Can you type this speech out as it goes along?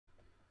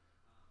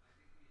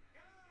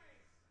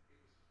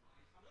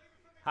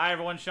Hi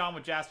everyone, Sean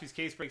with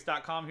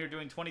JaspysCaseBreaks.com here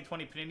doing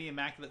 2020 Panini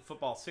Immaculate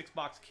Football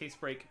 6-box case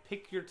break.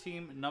 Pick your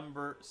team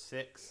number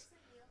 6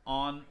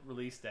 on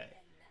release day.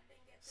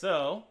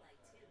 So,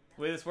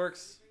 the way this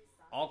works,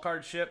 all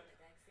cards ship,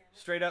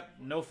 straight up,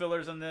 no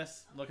fillers on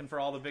this. Looking for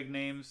all the big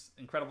names,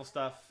 incredible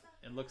stuff.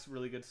 It looks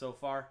really good so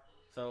far.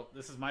 So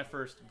this is my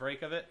first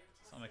break of it,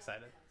 so I'm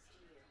excited.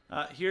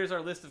 Here's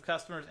our list of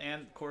customers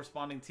and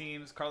corresponding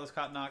teams. Carlos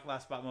Cottonock,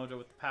 Last Spot Mojo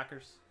with the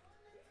Packers.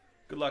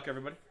 Good luck,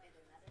 everybody.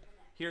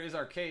 Here is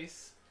our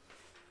case,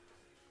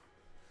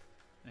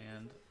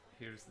 and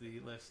here's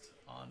the list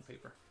on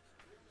paper.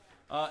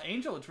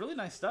 Angel, it's really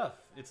nice stuff.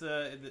 It's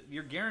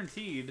you're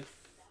guaranteed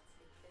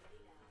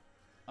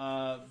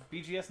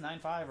BGS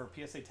 9.5 or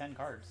PSA 10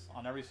 cards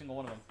on every single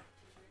one of them.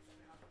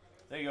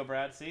 There you go,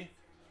 Brad. See,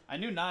 I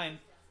knew 9.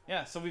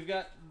 Yeah, so we've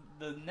got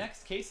the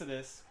next case of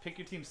this. Pick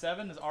your team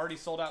 7 is already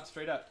sold out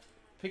straight up.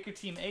 Pick your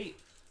team 8,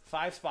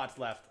 5 spots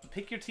left.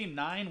 Pick your team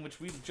 9, which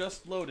we've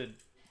just loaded.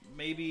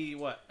 Maybe,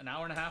 what, an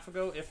hour and a half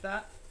ago, if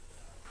that,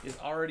 is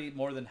already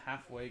more than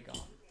halfway gone.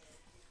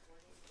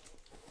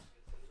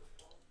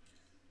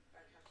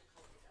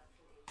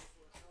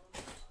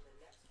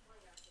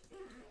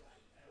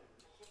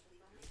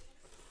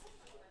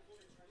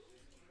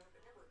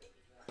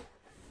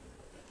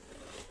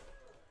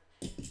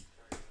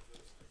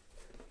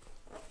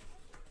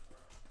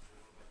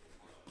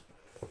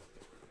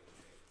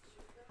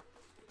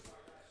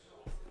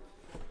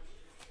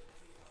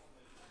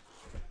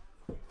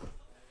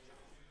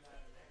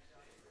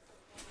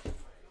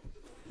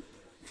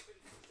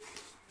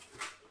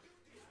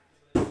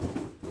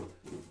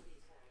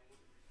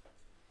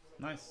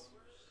 Nice.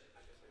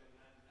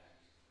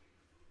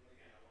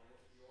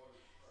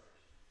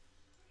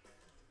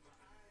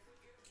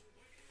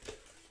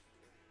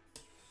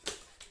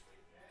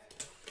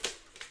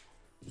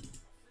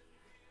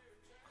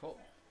 Cool.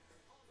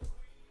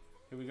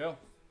 Here we go.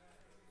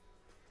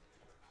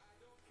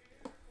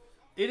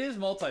 It is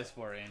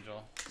multi-sport,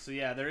 Angel. So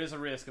yeah, there is a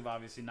risk of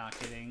obviously not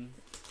getting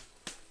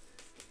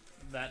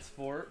that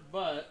sport,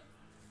 but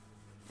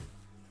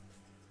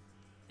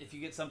if you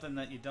get something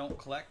that you don't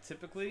collect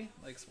typically,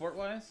 like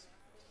sport-wise,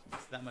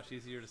 it's that much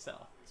easier to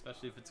sell,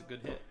 especially if it's a good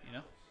hit, you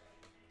know?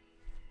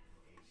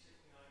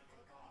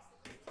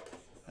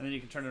 And then you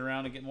can turn it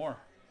around and get more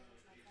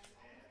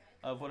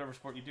of whatever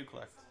sport you do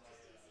collect.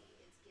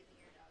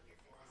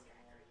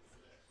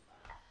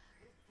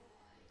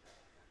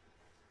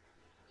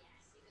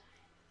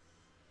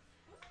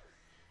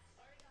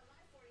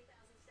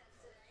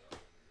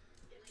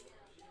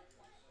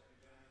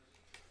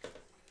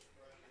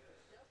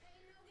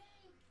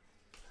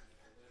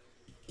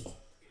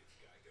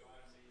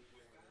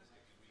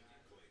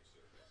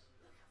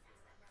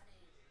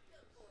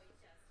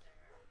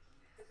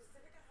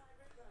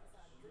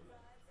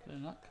 Did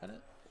I not cut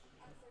it?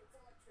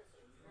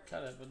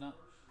 Cut it, but not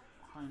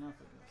high enough,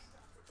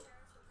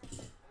 I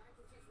guess.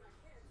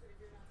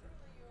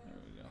 There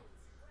we go.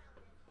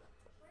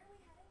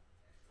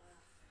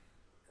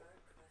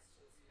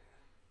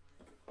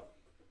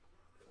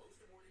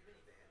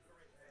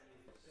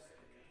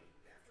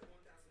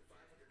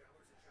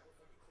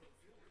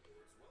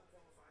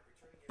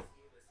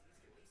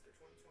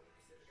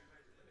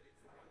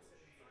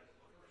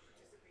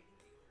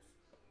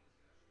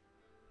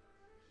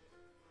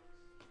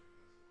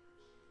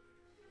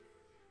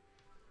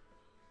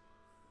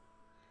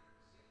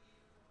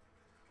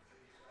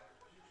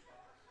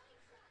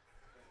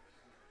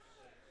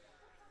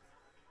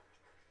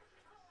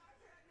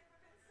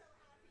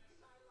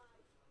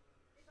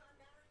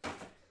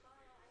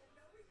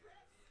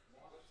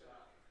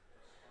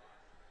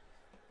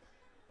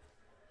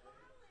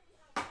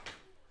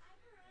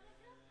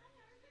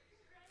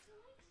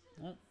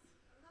 Well,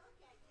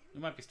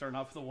 we might be starting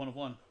off with a 1 of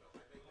 1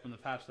 from the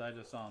patch that I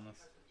just saw on this.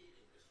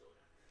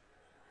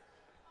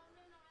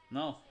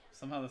 No,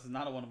 somehow this is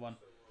not a 1 of 1.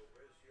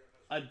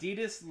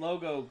 Adidas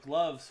logo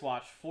glove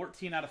swatch,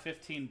 14 out of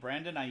 15.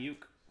 Brandon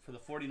Ayuk for the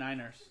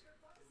 49ers.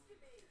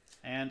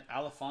 And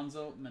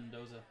Alfonso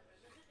Mendoza.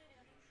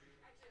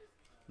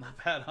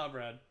 Not bad, huh,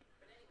 Brad?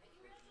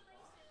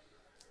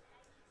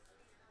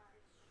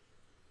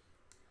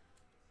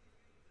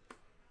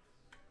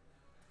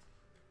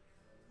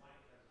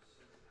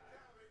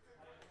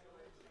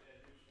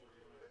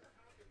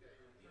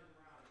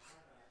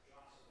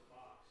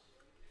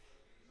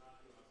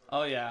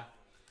 Oh yeah,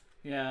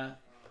 yeah.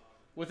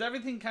 With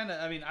everything kind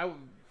of, I mean,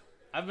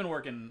 I've been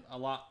working a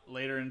lot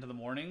later into the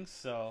mornings,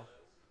 so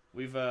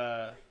I've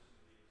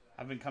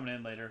been coming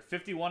in later.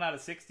 51 out of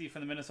 60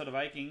 from the Minnesota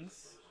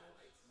Vikings.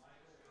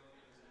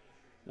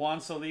 Juan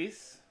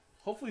Solis,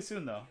 hopefully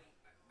soon though.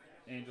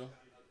 Angel.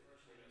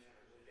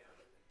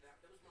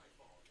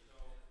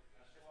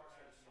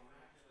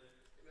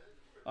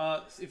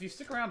 If you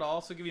stick around, I'll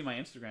also give you my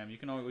Instagram. We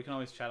can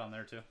always chat on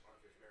there too.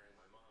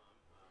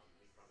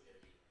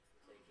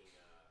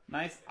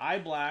 Nice eye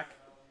black.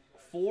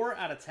 4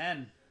 out of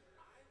 10.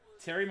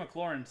 Terry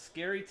McLaurin.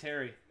 Scary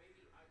Terry.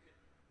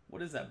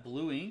 What is that?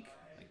 Blue ink?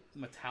 Like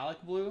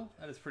metallic blue?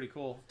 That is pretty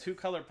cool.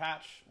 2-color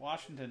patch.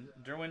 Washington.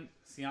 Derwin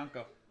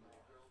Cianco.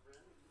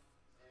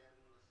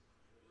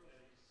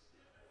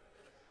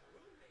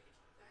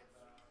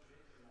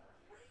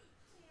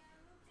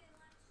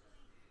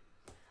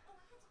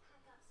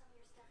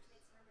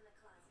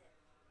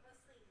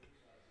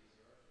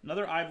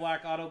 Another eye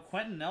black auto,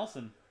 Quentin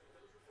Nelson.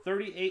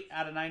 38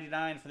 out of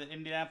 99 for the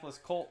Indianapolis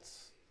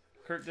Colts.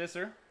 Kurt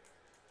Disser.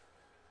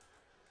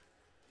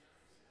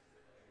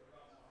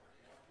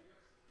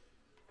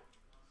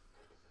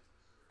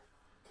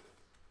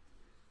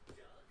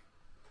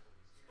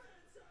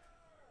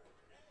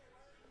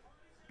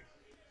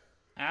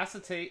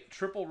 Acetate,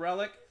 triple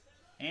relic,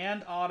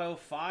 and auto,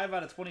 5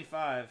 out of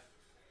 25.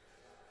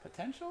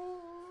 Potential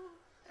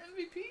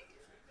MVP?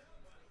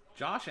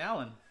 Josh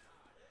Allen.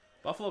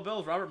 Buffalo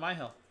Bills, Robert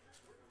Myhill.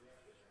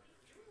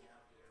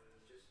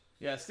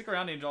 Yeah, stick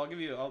around, Angel. I'll give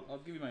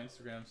you my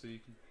Instagram so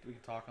we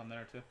can talk on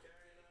there too.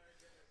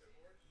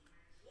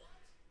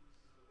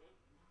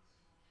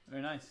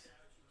 Very nice.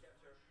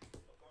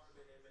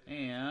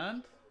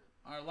 And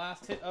our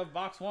last hit of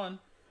box 1,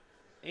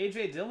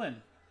 AJ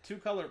Dillon.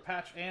 2-color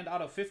patch and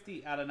auto,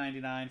 50 out of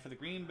 99 for the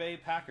Green Bay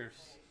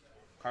Packers.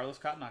 Carlos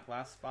Kotnak,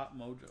 last spot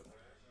mojo.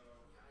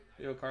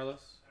 Here you go, Carlos.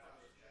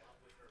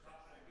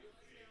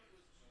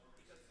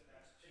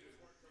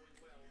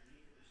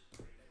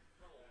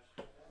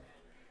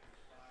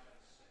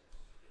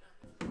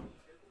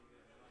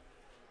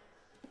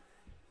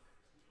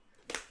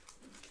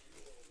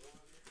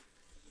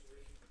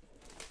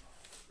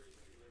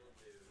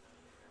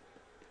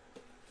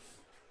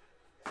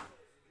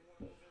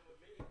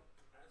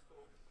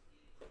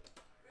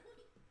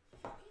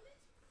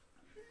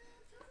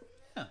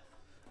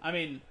 I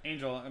mean,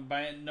 Angel,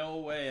 by no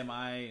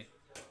way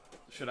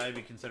should I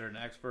be considered an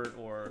expert,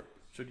 or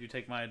should you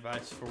take my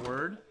advice for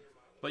word.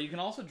 But you can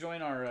also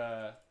join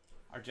our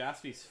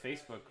Jaspy's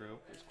Facebook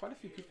group. There's quite a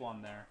few people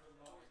on there.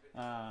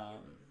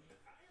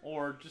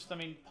 Or just,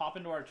 pop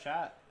into our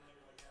chat.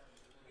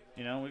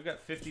 You know, we've got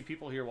 50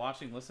 people here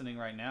watching, listening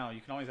right now. You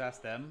can always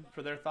ask them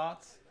for their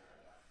thoughts.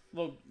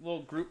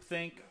 Little group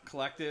think,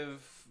 collective,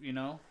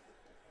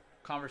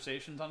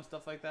 conversations on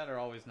stuff like that are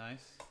always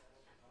nice.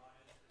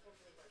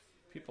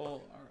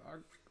 People,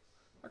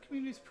 our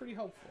community is pretty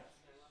helpful.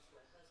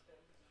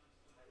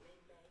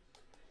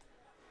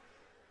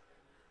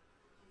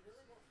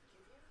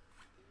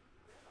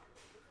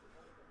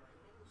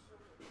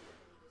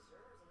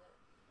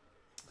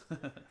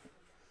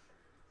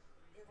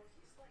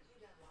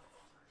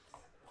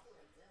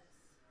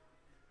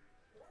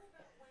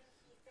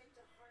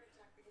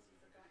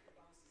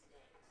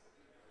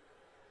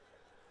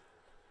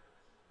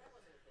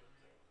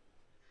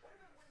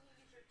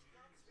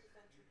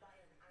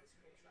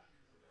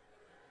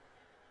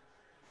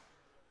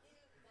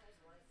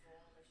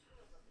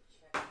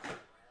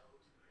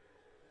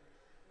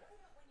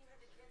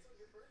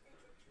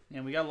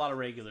 And we got a lot of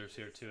regulars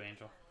here too,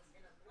 Angel.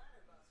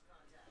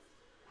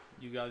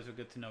 You guys will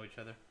get to know each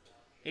other.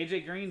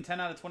 AJ Green, 10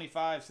 out of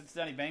 25.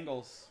 Cincinnati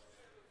Bengals.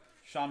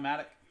 Sean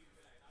Maddock.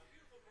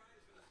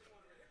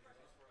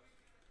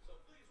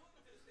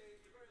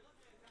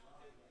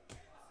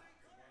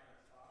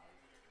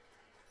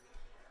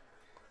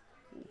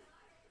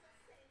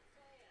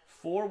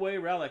 Four-way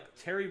relic.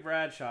 Terry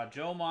Bradshaw,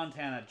 Joe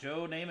Montana,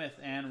 Joe Namath,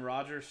 and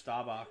Roger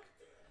Staubach.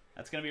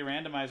 That's going to be a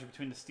randomizer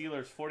between the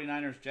Steelers,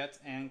 49ers, Jets,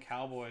 and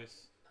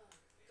Cowboys.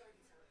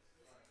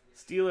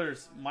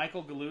 Steelers,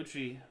 Michael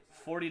Gallucci.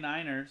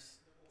 49ers,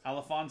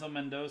 Alfonso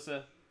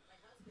Mendoza.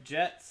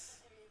 Jets,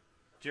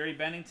 Jerry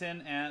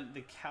Bennington. And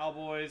the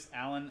Cowboys,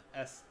 Alan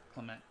S.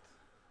 Clement.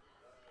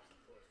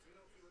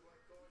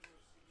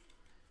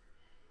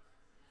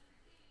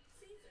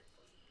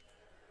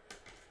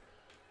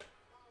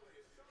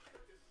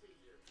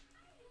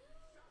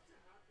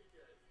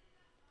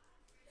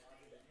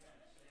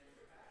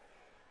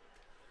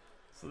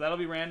 So that'll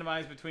be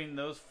randomized between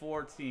those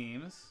four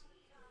teams.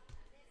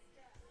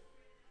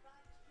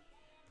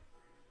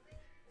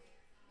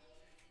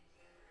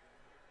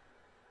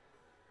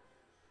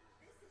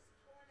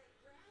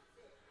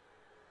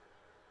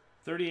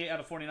 $38 out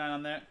of 49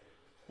 on that.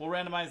 We'll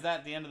randomize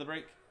that at the end of the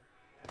break.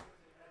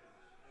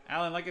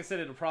 Alan, like I said,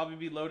 it'll probably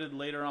be loaded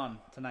later on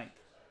tonight.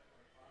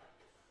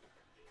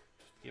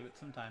 Just give it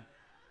some time.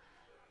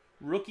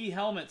 Rookie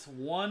helmets,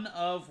 1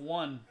 of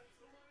 1.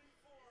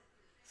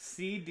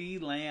 C.D.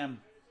 Lamb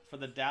for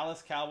the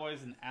Dallas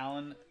Cowboys and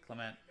Alan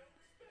Clement.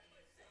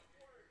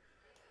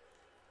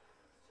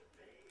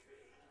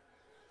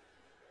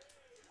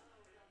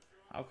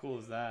 How cool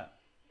is that?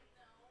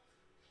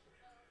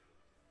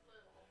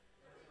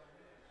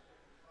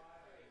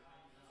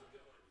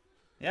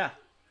 Yeah.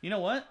 You know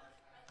what?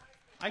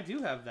 I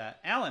do have that.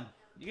 Alan,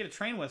 you get a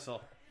train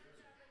whistle.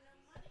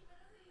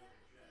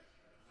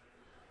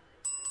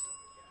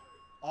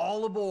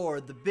 All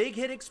aboard the Big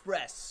Hit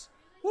Express.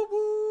 Whoop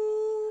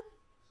whoop.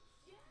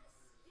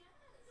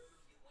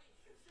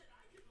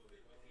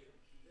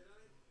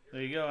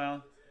 There you go,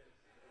 Alan.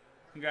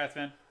 Congrats,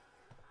 man.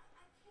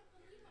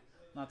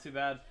 Not too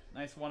bad.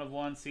 Nice 1 of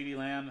 1 C.D.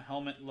 Lamb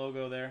helmet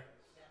logo there.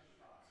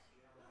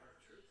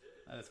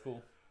 That is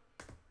cool.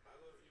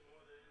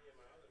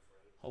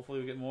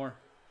 Hopefully we get more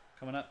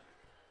coming up.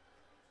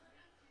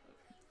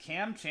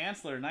 Cam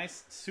Chancellor,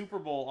 nice Super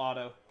Bowl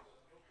auto.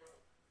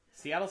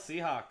 Seattle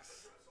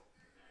Seahawks.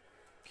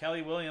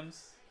 Kelly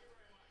Williams.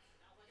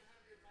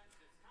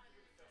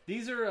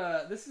 These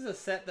are this is a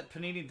set that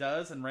Panini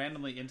does and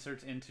randomly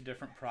inserts into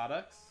different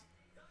products.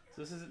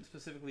 So this isn't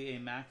specifically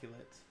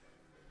Immaculate,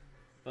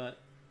 but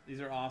these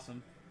are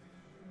awesome.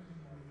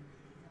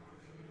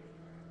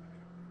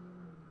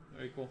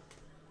 Very cool.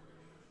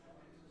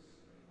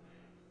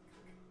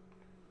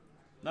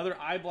 Another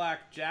eye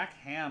black Jack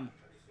Ham,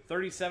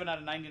 37 out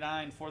of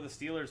 99 for the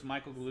Steelers,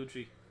 Michael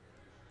Gallucci.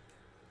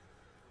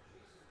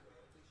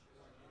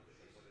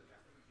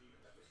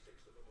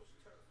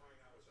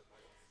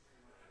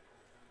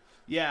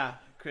 Yeah,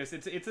 Chris,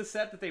 it's a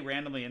set that they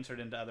randomly insert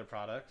into other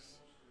products.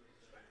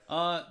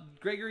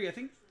 Gregory, I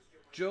think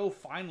Joe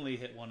finally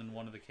hit one in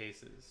one of the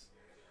cases.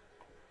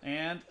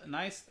 And a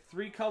nice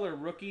 3-color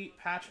rookie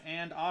patch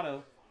and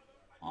auto.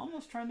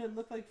 Almost trying to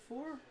look like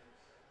 4.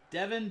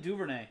 Devin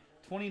Duvernay,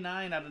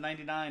 29 out of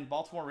 99.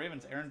 Baltimore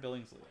Ravens, Aaron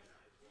Billingsley.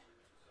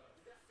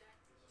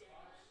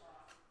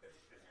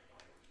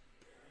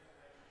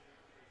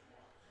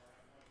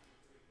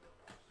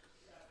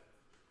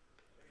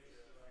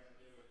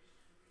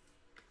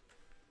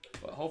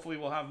 But hopefully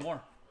we'll have more.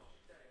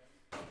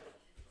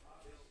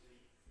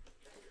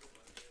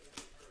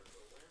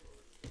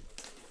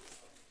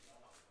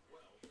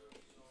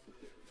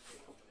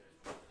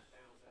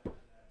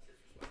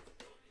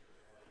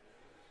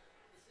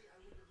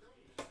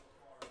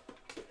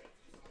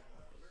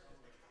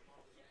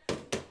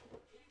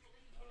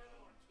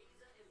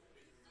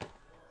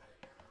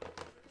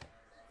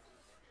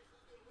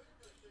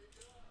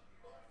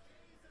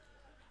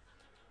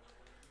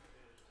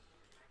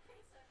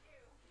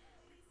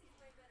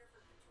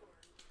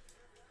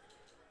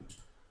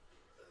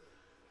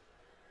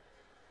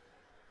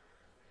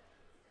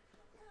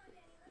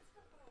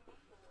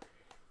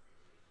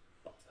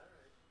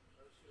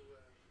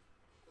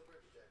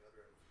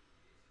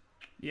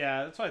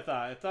 Yeah, that's what I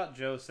thought. I thought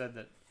Joe said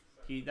that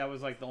that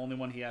was like the only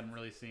one he hadn't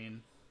really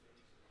seen.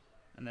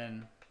 And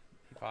then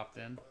he popped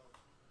in.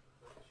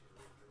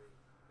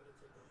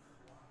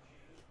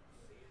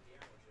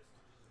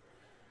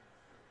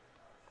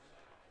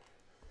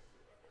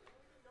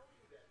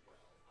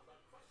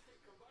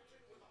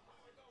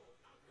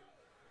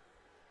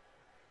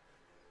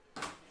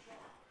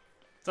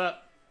 What's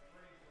up?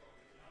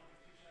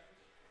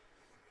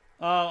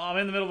 I'm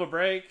in the middle of a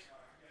break. Do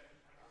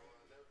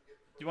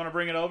you want to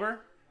bring it over?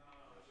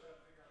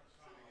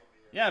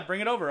 Yeah,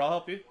 bring it over. I'll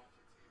help you.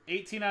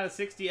 18 out of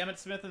 60, Emmitt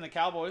Smith and the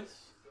Cowboys.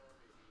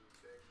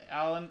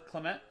 Alan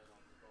Clement.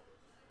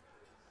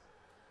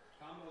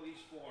 Combo these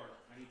 4.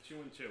 I need 2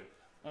 and 2.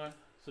 Okay,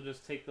 so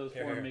just take those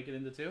 4 and make it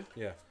into 2.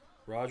 Yeah.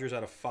 Rogers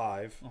out of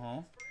 5.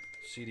 Uh-huh.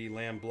 CD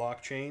Lamb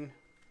blockchain.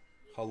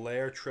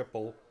 Hilaire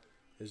triple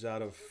is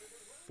out of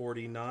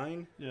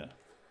 49. Yeah.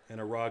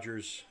 And a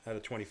Rogers out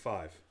of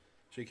 25.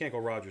 So you can't go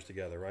Rogers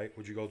together, right?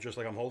 Would you go just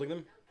like I'm holding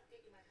them?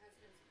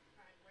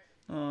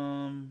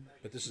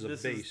 But this is a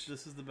base.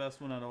 This is the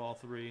best one out of all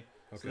 3. Okay.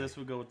 So this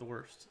would go with the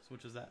worst,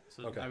 which is that.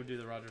 So okay. I would do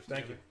the Rogers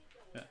together. Thank you.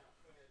 Yeah.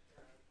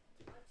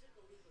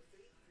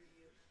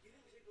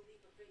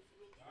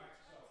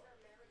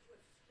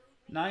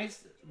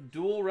 Nice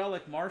dual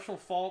relic Marshall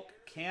Faulk,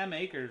 Cam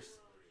Akers,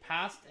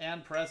 past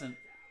and present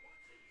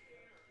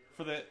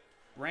for the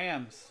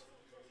Rams.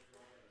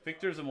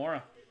 Victor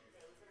Zamora.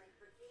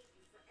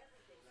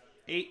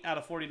 8 out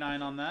of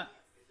 49 on that.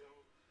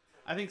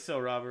 I think so,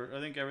 Robert. I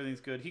think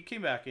everything's good. He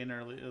came back in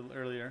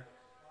earlier.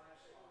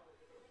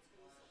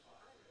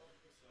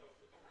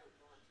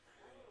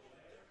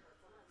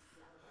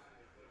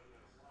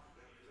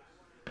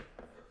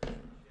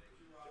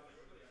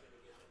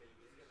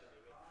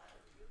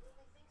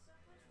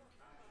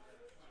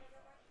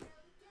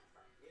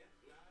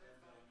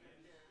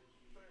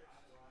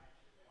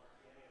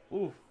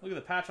 Ooh, look at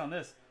the patch on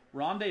this.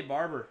 Rondé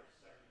Barber.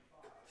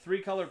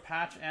 3-color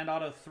patch and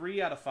auto,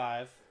 3 out of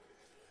 5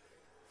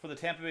 for the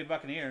Tampa Bay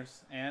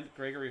Buccaneers and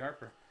Gregory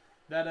Harper.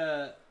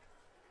 That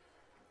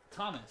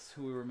Thomas,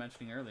 who we were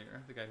mentioning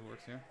earlier, the guy who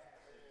works here.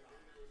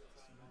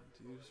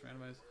 Just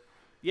randomize.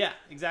 Yeah,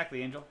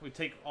 exactly, Angel. We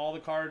take all the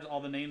cards, all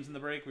the names in the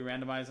break, we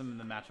randomize them, and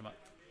then match them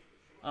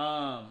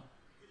up.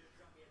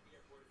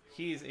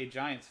 He's a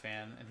Giants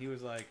fan, and he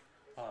was like,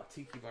 "Oh,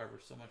 Tiki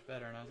Barber's so much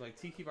better." And I was like,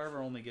 Tiki Barber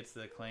only gets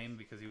the acclaim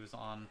because he was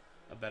on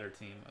a better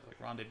team. I was like,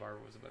 Rondé Barber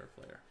was a better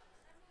player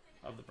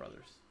of the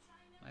brothers.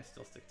 I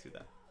still stick to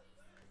that.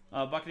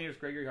 Buccaneers,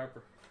 Gregory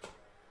Harper.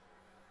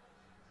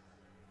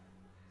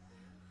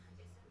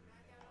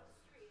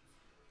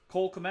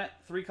 Cole Kmet,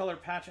 3-color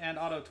patch and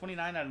auto,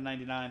 29 out of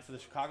 99 for the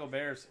Chicago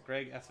Bears,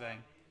 Greg Esvang.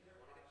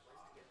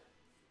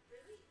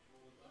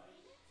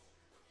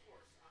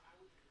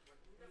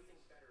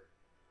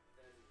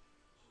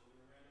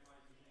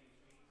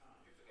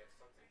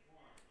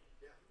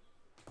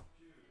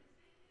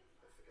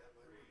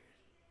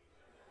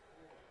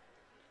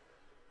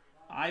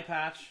 Eye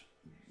patch,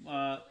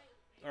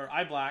 or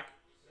eye black,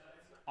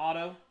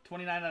 auto,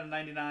 29 out of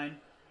 99.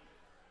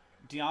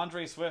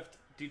 DeAndre Swift,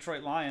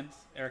 Detroit Lions,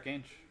 Eric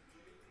Ainge.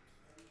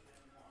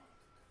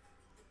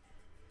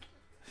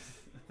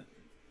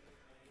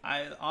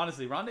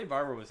 Honestly, Rondé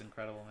Barber was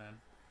incredible, man.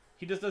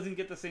 He just doesn't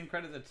get the same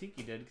credit that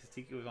Tiki did because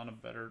Tiki was on a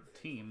better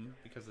team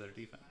because of their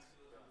defense.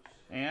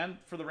 And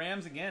for the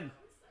Rams again,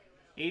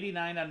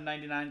 89 out of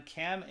 99.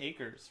 Cam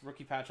Akers,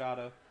 rookie patch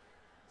auto.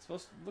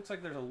 Looks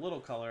like there's a little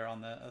color on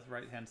the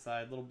right-hand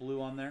side, little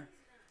blue on there.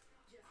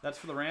 That's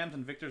for the Rams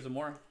and Victor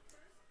Zamora.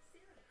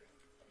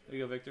 There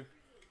you go, Victor.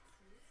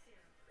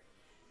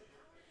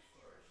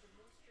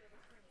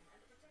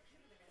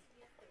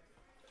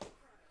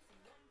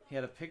 He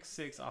had a pick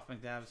 6 off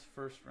McNabb's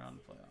first round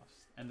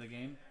playoffs. End of the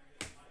game.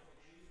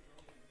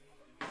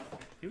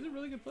 He was a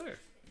really good player.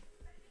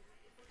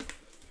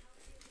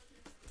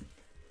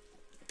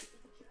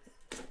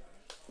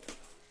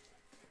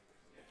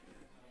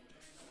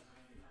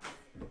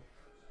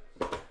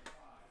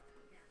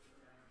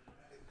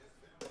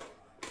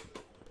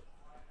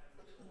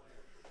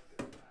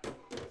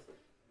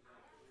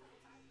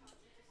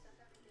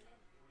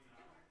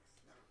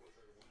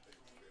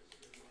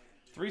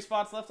 Three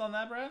spots left on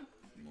that, Brad?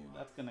 Ooh,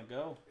 that's going to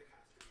go.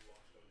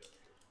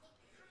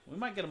 We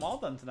might get them all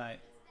done tonight.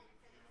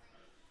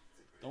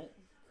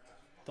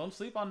 Don't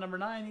sleep on number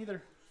 9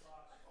 either.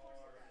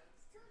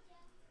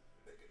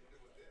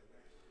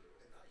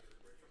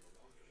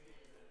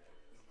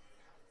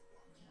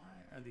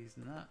 Why are these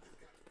not?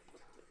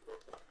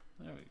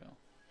 There we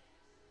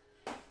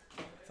go.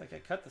 It's like I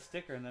cut the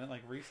sticker and then it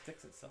like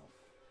re-sticks itself.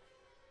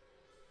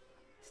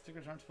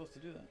 Stickers aren't supposed to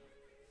do that.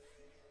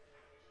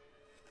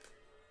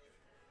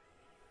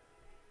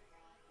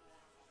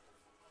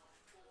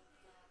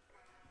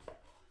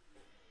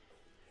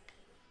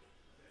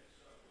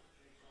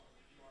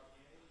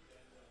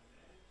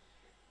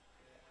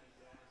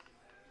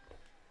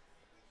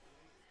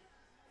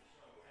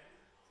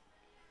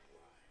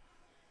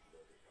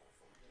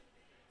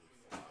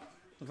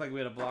 Looks like we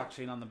had a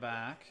blockchain on the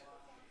back.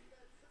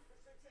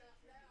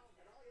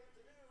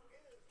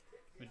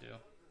 We do.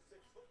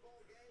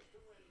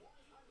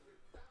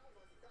 So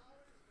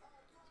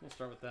we'll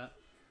start with that.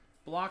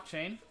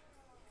 Blockchain.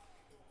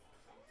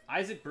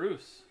 Isaac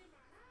Bruce.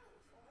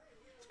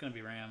 It's going to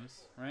be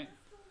Rams, right?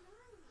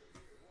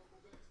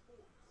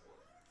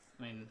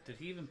 I mean, did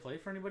he even play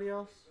for anybody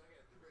else?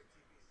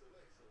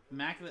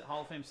 Immaculate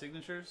Hall of Fame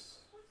signatures.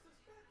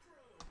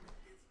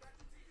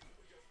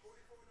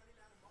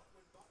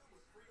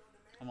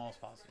 I'm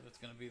almost positive it's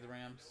going to be the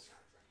Rams.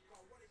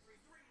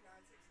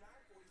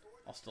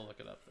 I'll still look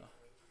it up, though.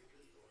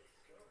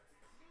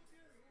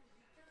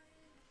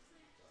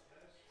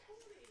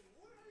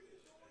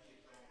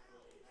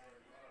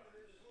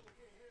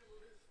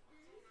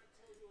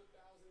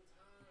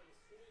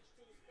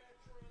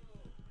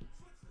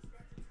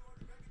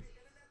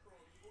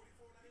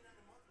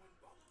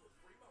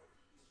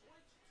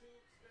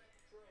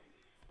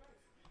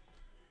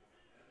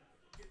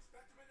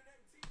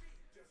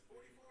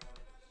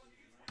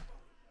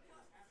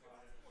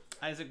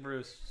 Isaac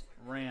Bruce,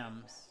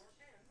 Rams.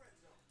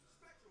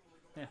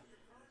 Yeah.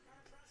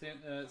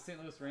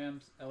 St. Louis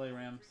Rams, LA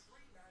Rams.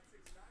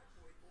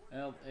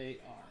 LAR.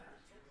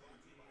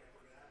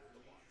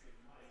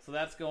 So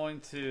that's going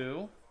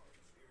to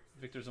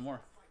Victor Zamora.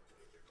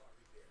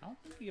 I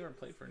don't think he ever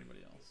played for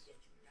anybody else.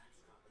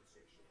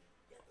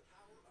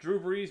 Drew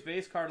Brees,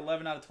 base card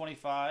 11 out of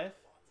 25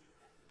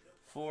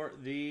 for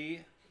the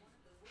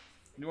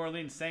New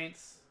Orleans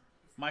Saints.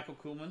 Michael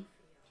Kuhlman.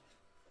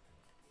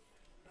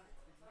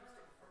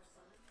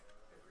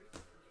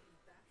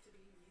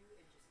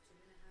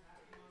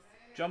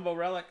 Jumbo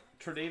Relic,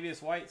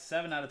 Tre'Davious White,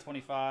 7 out of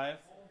 25.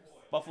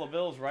 Buffalo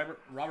Bills,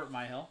 Robert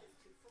Myhill.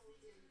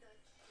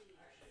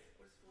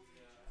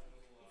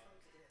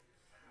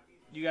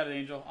 You got it,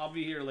 Angel. I'll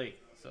be here late,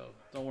 so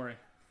don't worry.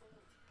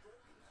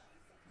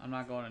 I'm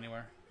not going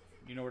anywhere.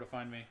 You know where to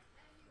find me.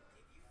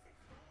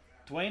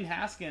 Dwayne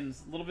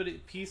Haskins, a little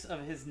bit piece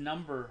of his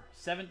number,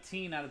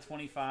 17 out of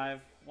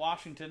 25.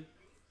 Washington,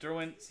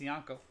 Derwin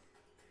Sianko.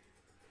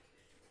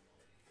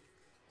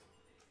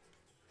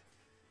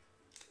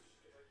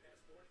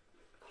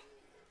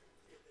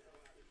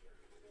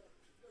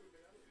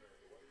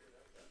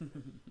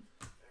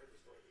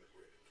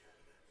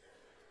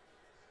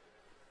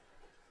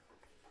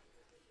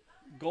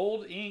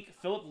 Gold ink,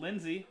 Philip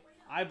Lindsay,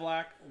 eye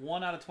black,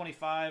 1 out of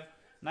 25.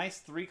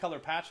 Nice 3-color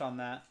patch on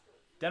that.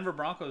 Denver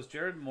Broncos,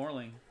 Jared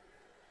Morling.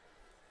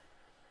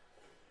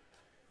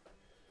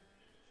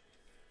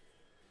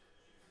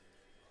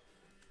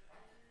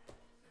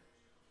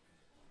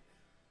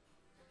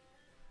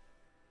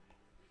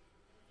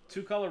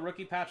 Two-color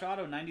rookie patch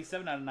auto,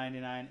 97 out of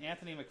 99.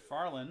 Anthony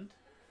McFarland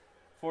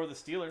for the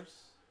Steelers.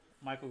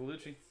 Michael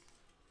Gallucci.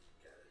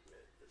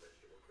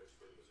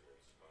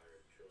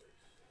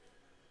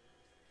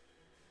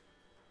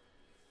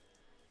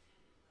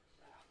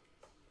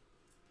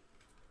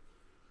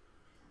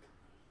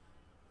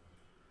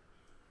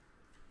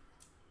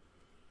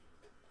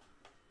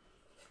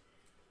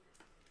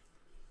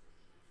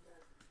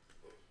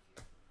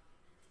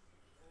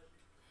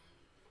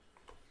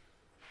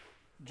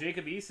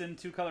 Jacob Eason,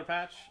 2-color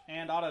patch,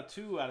 and auto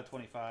 2 out of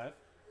 25.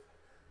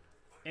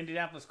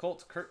 Indianapolis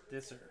Colts, Kurt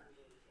Disser.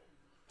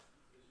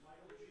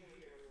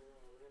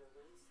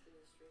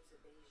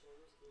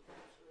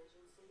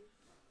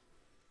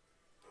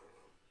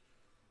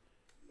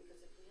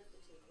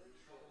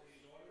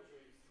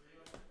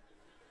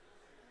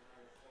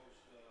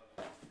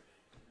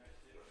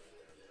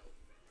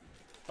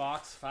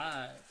 Box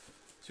 5.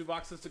 2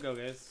 boxes to go,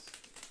 guys.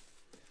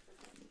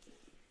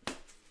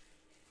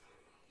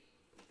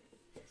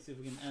 See if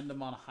we can end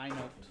them on a high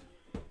note.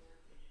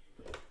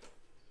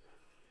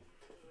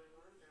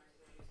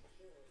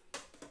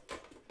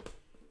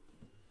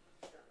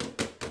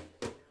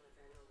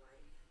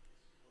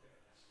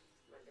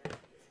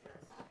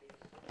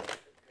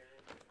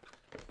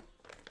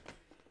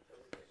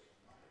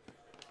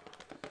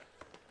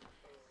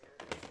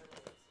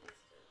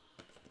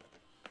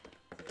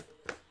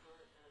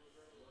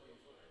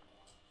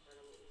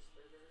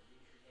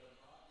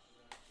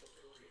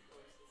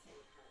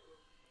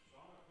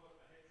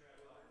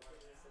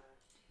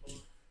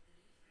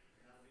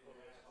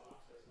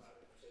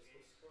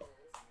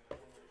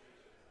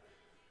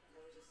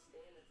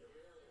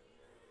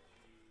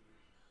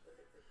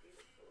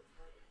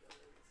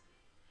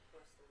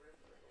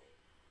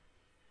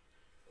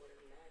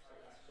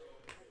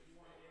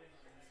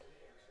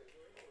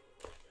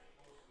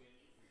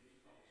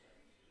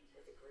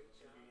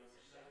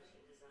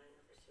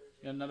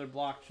 Got another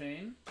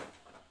blockchain.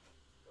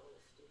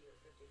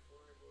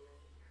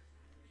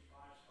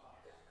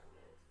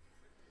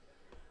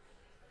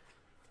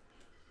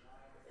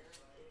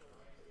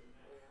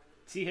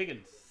 T.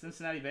 Higgins,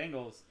 Cincinnati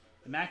Bengals.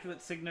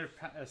 Immaculate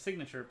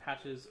signature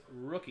patches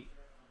rookie.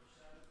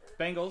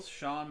 Bengals,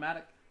 Sean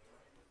Maddock.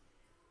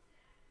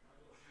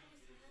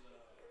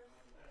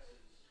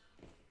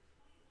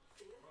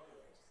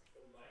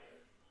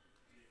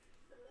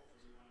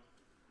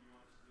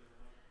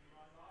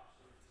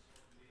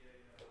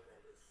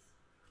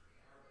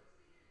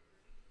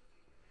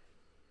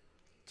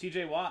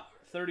 TJ Watt,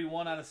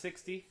 31 out of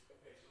 60.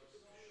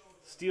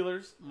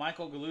 Steelers,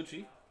 Michael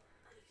Gallucci.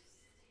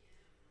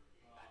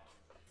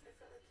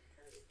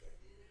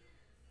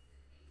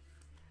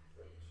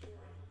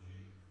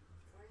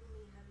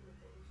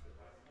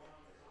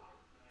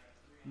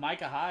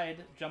 Micah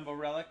Hyde, Jumbo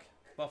Relic.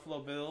 Buffalo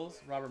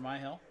Bills, Robert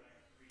Myhill.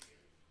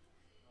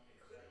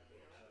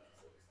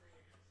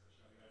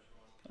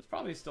 That's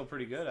probably still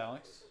pretty good,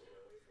 Alex.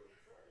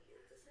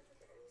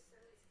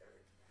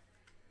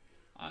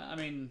 I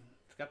mean,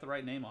 it's got the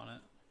right name on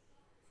it.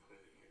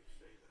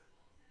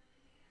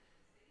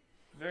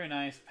 Very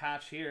nice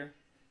patch here.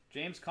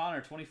 James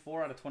Conner,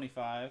 24 out of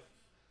 25.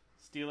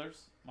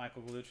 Steelers,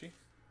 Michael Gallucci.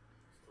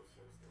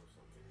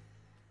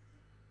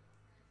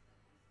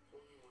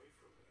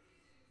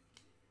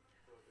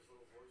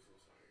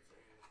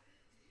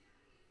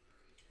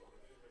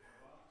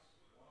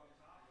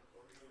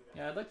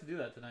 Yeah, I'd like to do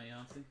that tonight,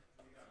 Yancey.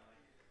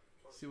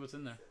 See what's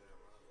in there.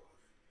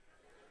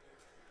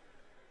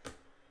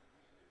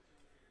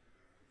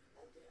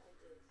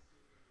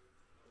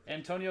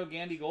 Antonio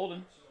Gandy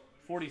Golden,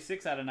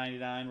 46 out of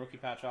 99, rookie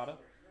patch auto.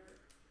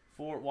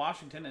 For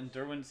Washington and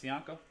Derwin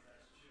Sianko.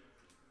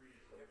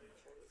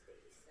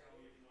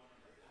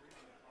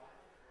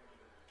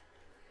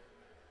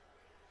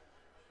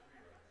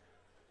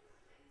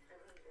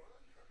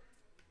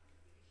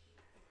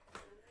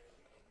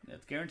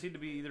 It's guaranteed to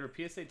be either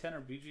a PSA 10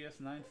 or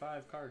BGS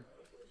 9.5 card.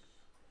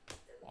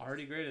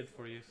 Already graded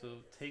for you, so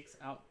takes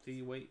out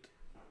the weight.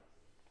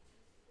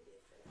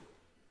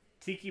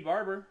 Tiki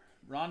Barber,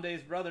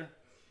 Rondé's brother,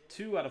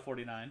 2 out of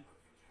 49.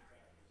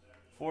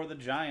 For the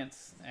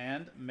Giants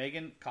and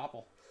Megan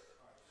Koppel.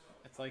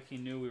 It's like he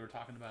knew we were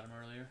talking about him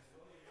earlier.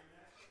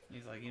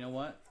 He's like, you know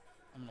what?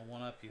 I'm going to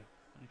one-up you.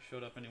 And he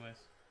showed up anyways.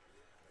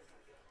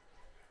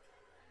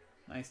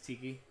 Nice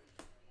Tiki.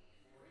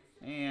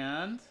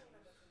 And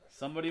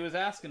somebody was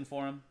asking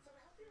for him.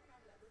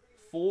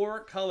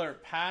 4-color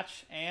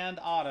patch and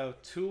auto.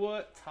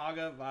 Tua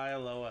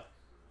Tagovailoa.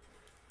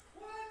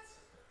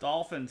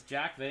 Dolphins,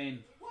 Jack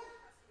Vane.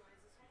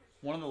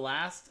 One of the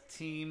last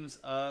teams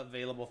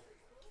available.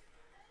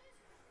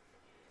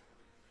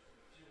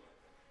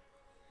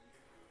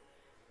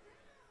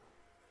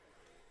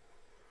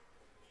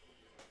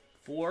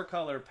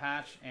 Four-color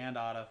patch and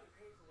auto.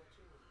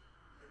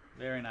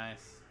 Very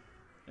nice.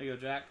 There you go,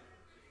 Jack.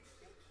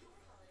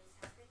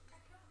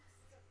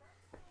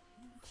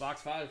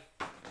 Box 5.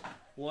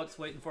 What's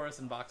waiting for us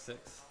in box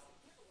 6?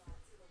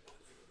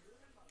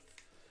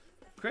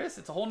 Chris,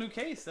 it's a whole new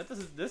case.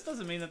 This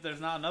doesn't mean that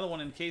there's not another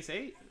one in case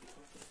 8.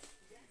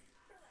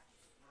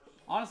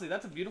 Honestly,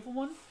 that's a beautiful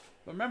one.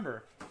 But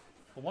remember,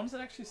 the ones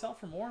that actually sell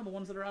for more are the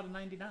ones that are out of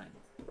 99.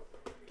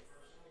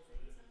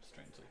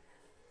 Strangely.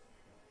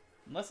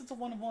 Unless it's a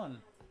 1 of 1.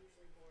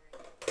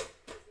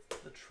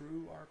 The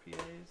true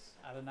RPAs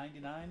out of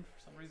 99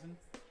 for some reason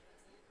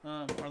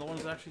are the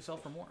ones that actually sell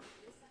for more.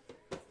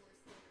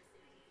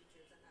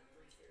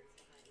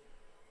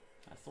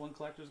 That's the one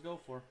collectors go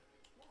for.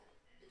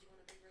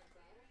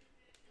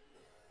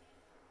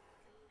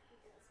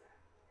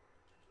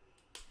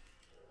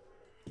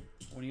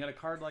 When you got a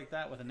card like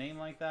that with a name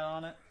like that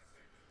on it,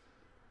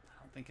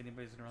 I don't think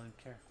anybody's going to really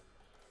care.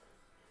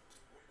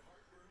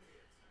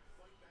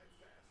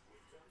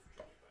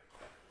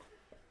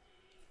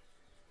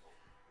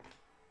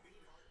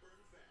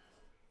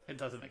 It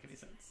doesn't make any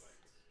sense.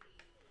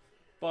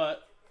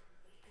 But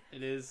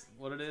it is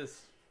what it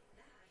is.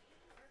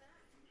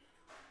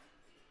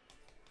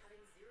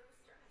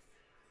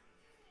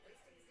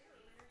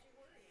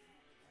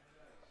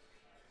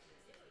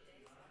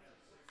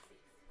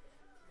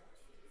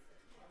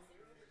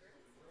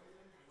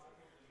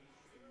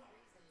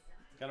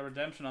 Got a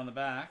redemption on the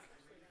back.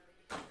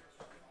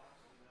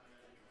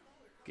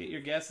 Get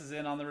your guesses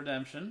in on the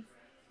redemption.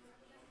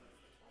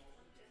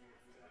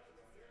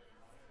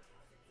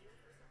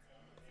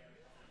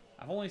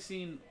 I've only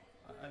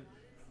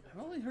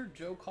heard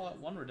Joe call it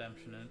one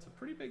redemption, and it's a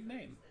pretty big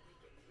name.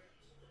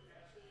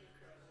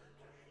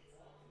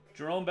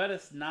 Jerome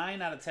Bettis,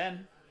 9 out of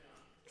 10.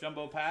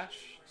 Jumbo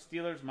patch.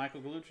 Steelers, Michael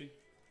Gallucci.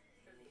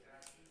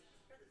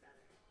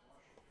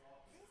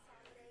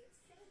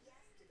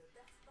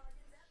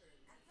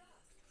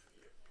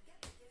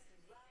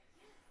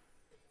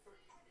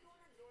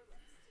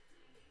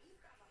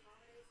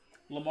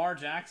 Lamar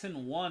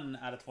Jackson, 1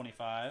 out of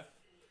 25.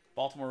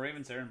 Baltimore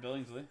Ravens, Aaron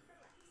Billingsley.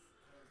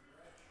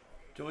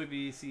 Joey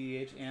B,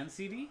 CEH, and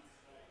CD.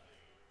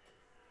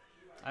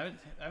 I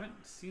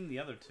haven't seen the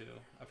other two.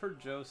 I've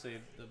heard Joe say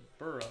the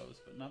Burrows,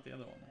 but not the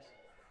other ones.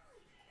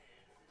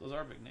 Those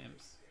are big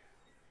names.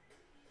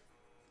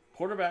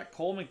 Quarterback,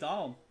 Cole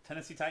McDonald,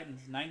 Tennessee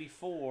Titans,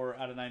 94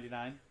 out of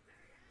 99.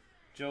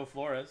 Joe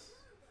Flores.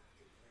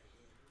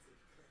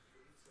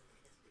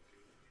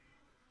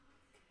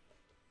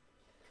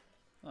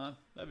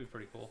 That'd be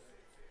pretty cool.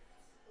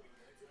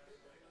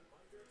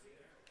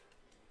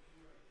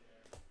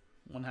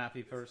 One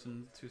happy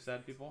person, two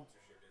sad people.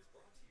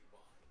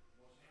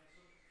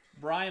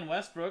 Brian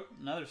Westbrook,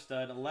 another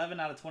stud, 11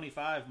 out of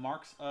 25,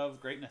 marks of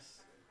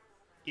greatness.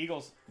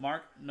 Eagles,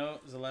 Mark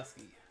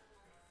Zaleski.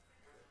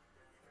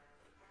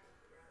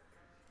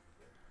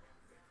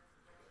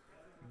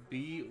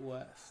 B.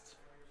 West.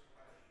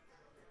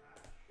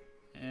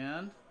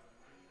 And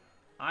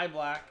I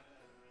Black,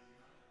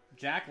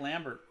 Jack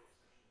Lambert.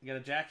 You got a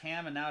Jack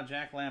Ham and now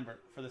Jack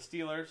Lambert. For the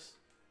Steelers,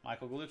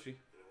 Michael Gallucci.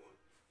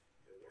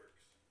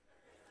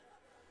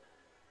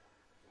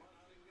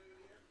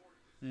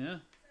 Yeah.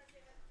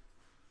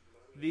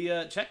 The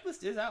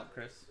checklist is out,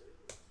 Chris.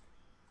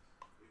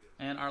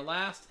 And our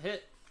last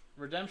hit,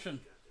 redemption.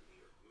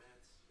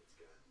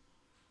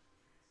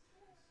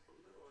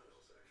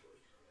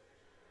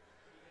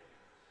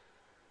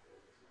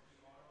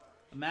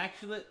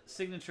 Immaculate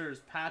Signatures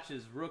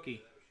Patches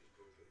Rookie.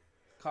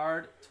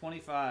 Card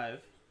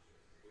 25.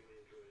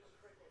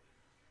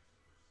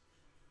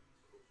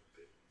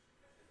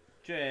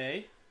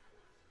 J-A-L-E-N.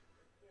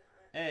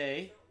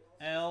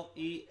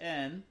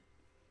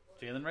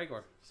 Jalen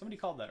Rager. Somebody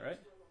called that, right?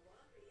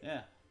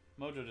 Yeah.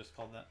 Mojo just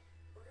called that.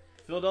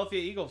 Philadelphia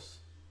Eagles.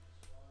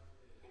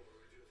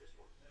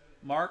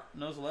 Mark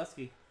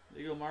Zaleski.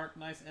 There you go, Mark.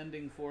 Nice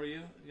ending for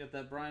you. You got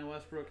that Brian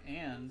Westbrook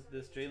and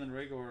this Jalen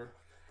Rager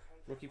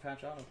rookie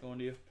patch auto going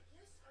to you.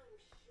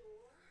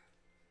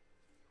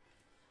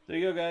 There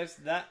you go, guys.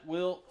 That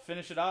will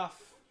finish it off.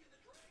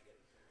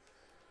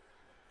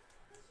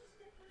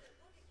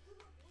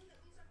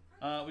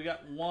 We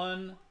got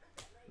one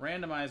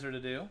randomizer to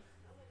do.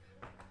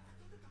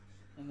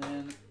 And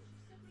then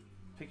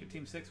pick your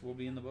team 6 will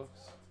be in the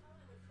books.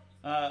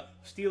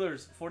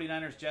 Steelers,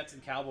 49ers, Jets,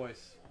 and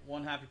Cowboys.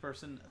 One happy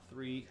person,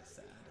 3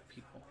 sad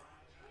people.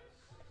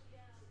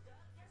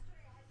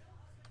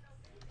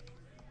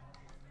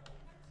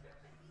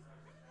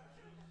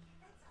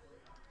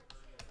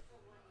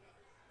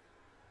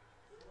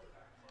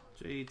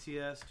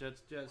 JETS,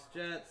 Jets, Jets,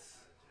 Jets,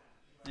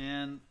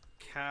 and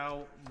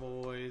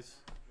Cowboys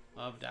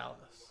of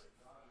Dallas.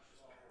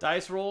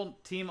 Dice roll,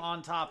 team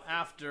on top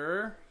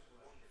after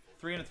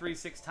 3 and a 3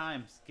 6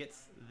 times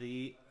gets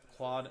the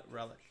quad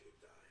relic.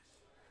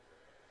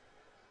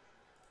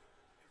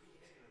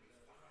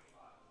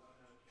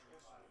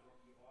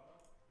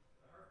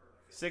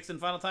 Sixth and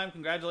final time,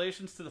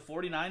 congratulations to the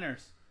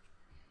 49ers.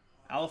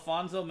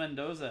 Alfonso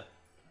Mendoza,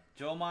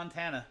 Joe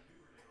Montana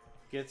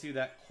gets you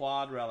that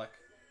quad relic.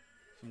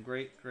 Some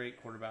great,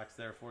 great quarterbacks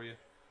there for you.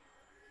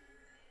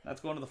 That's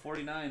going to the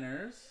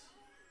 49ers.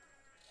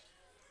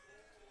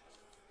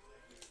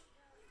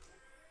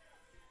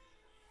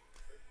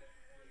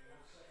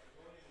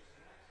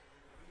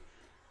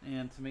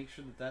 And to make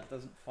sure that that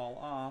doesn't fall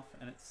off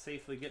and it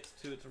safely gets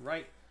to its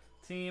right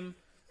team,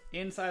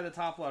 inside the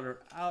top letter,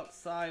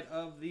 outside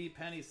of the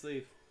penny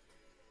sleeve.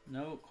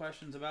 No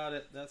questions about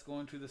it. That's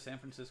going to the San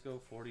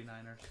Francisco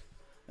 49ers.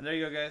 And there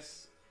you go,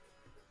 guys.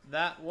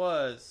 That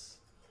was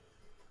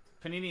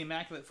Panini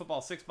Immaculate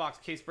Football 6-box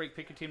case break.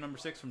 Pick your team number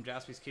 6 from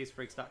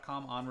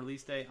jaspyscasebreaks.com on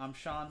release day. I'm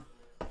Sean,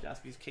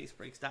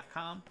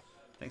 jaspyscasebreaks.com.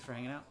 Thanks for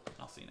hanging out.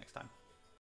 I'll see you next time.